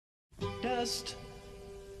dust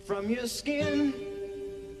from your skin.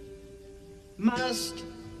 Must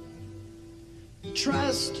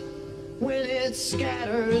trust when it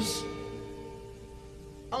scatters.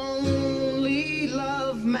 Only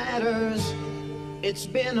love matters. It's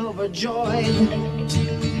been overjoyed.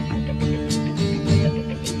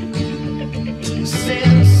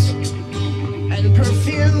 Scents and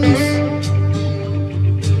perfumes.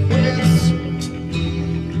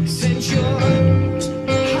 Since your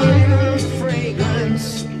higher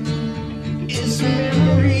fragrance is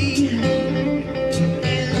memory,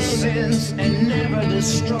 incense and never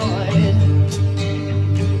destroyed.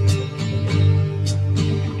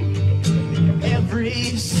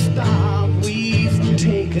 Every stop we've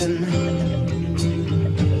taken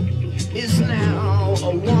is now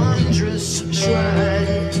a wondrous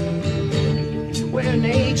shrine where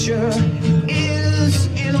nature is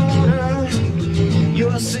in order.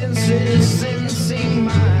 Your senses sensing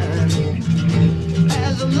mine.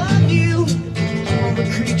 As I love you, all the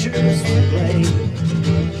creatures play.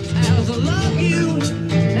 As I love you,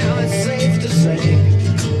 now it's safe to say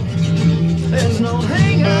there's no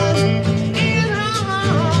hang-up in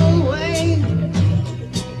our way.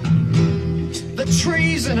 The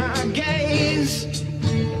trees in our gaze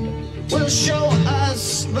will show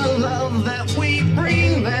us the love that we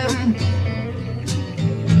bring them.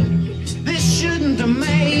 Shouldn't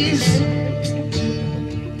amaze.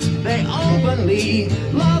 They openly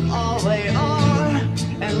love all they are,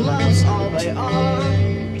 and love's all they are.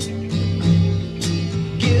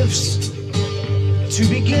 Gifts to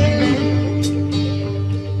begin.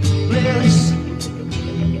 Lips,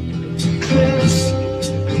 cliffs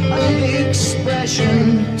of expression.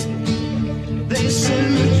 They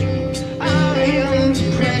suit our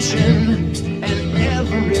impression and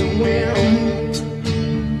every whim.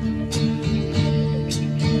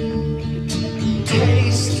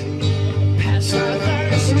 Taste, past our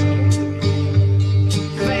thirst,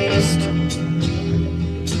 faced,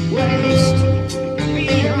 waste,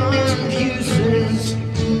 beyond uses.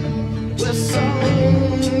 With so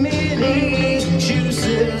many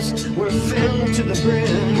juices, we're filled to the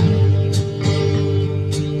brim.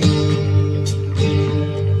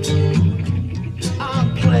 Our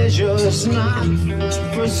pleasure's not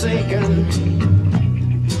forsaken.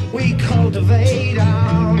 We cultivate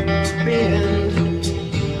our bend.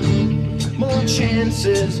 More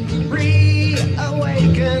chances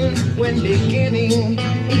reawaken when beginning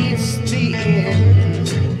eats the end.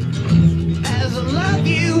 As I love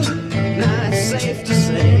you, now it's safe to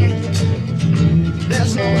say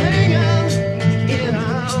there's no hang-up in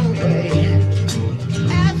our way.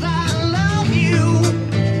 As I love you,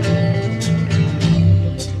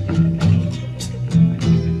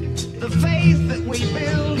 the faith that we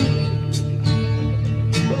build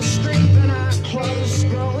will strengthen our close,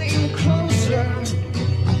 growing closer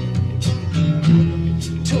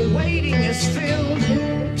till waiting is filled.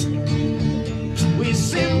 We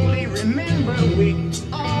simply remember we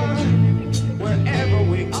are wherever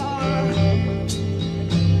we are.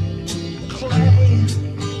 Clay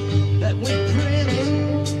that we print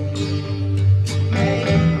may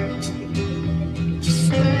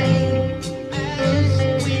stay as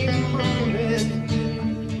we mold it,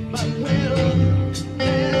 but will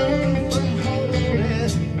never hold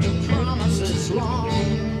it. The promise is long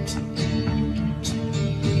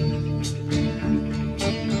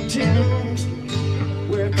till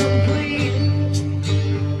we're complete.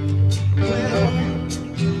 Well,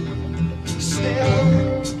 still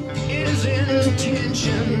is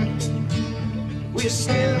intention. We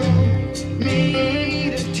still